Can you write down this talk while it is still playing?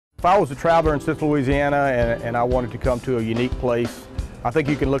If I was a traveler in Central Louisiana and I wanted to come to a unique place, I think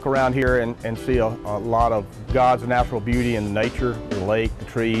you can look around here and see a lot of God's natural beauty in the nature, the lake, the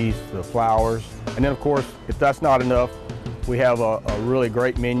trees, the flowers. And then of course, if that's not enough, we have a really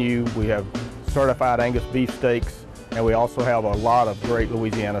great menu. We have certified Angus beef steaks, and we also have a lot of great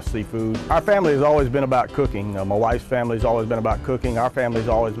Louisiana seafood. Our family has always been about cooking. My wife's family has always been about cooking. Our family's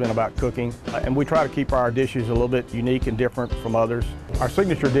always been about cooking. And we try to keep our dishes a little bit unique and different from others. Our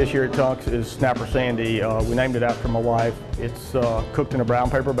signature dish here at Tunks is snapper sandy. We named it after my wife. It's cooked in a brown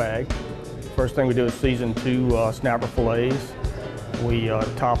paper bag. First thing we do is season 2 snapper fillets. We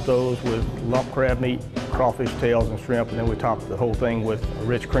top those with lump crab meat, crawfish tails, and shrimp, and then we top the whole thing with a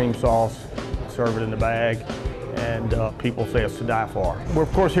rich cream sauce, serve it in the bag, and people say it's to die for. We're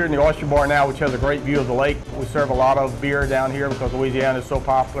of course here in the oyster bar now, which has a great view of the lake. We serve a lot of beer down here because Louisiana is so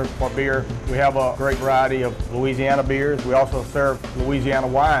popular for beer. We have a great variety of Louisiana beers. We also serve Louisiana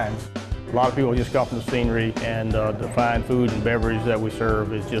wines. A lot of people just come from the scenery, and the fine food and beverage that we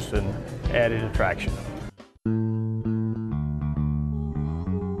serve is just an added attraction.